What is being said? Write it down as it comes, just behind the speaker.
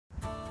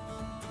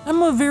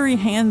I'm a very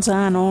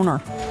hands-on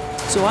owner.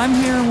 So I'm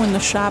here when the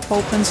shop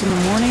opens in the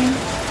morning.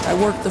 I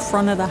work the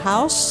front of the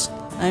house.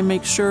 I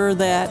make sure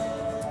that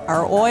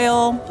our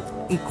oil,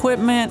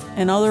 equipment,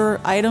 and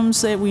other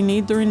items that we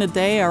need during the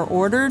day are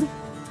ordered.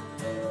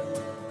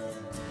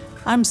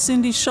 I'm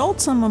Cindy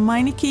Schultz. I'm a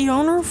Meineke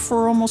owner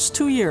for almost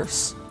 2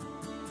 years.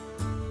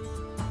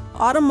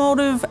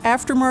 Automotive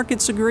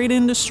aftermarket's a great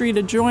industry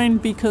to join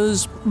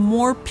because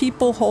more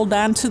people hold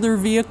on to their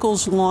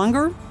vehicles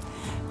longer,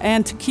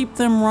 and to keep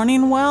them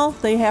running well,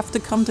 they have to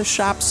come to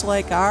shops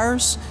like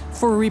ours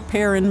for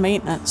repair and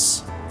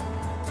maintenance.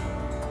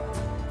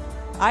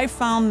 I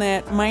found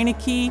that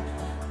Meineke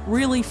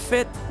really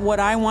fit what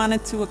I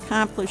wanted to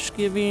accomplish,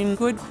 giving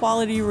good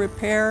quality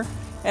repair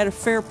at a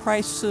fair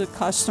price to the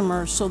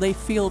customer so they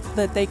feel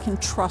that they can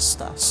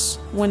trust us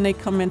when they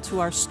come into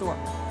our store.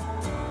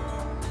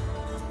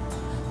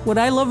 What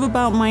I love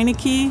about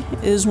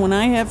Meineke is when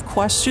I have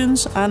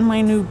questions on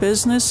my new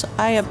business,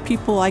 I have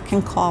people I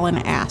can call and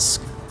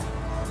ask.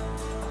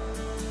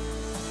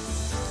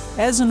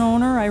 As an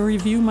owner, I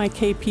review my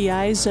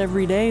KPIs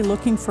every day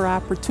looking for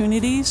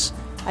opportunities.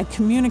 I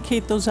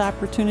communicate those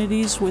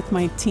opportunities with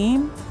my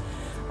team.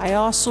 I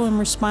also am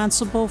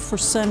responsible for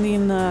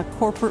sending the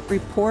corporate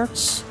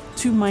reports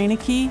to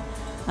Meineke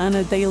on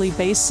a daily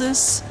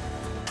basis.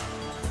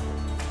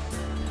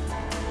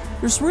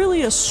 There's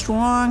really a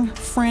strong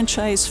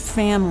franchise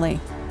family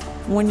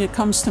when it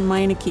comes to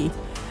Meineke.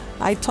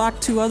 I talk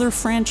to other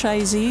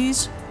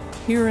franchisees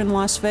here in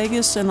Las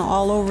Vegas and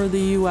all over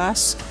the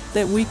U.S.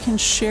 that we can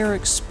share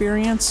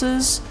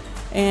experiences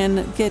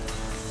and get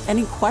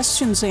any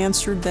questions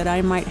answered that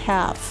I might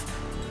have.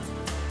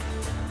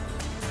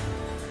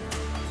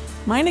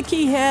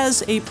 Meineke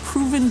has a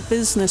proven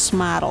business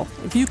model.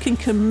 If you can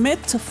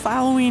commit to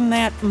following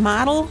that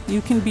model,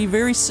 you can be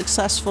very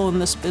successful in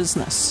this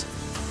business.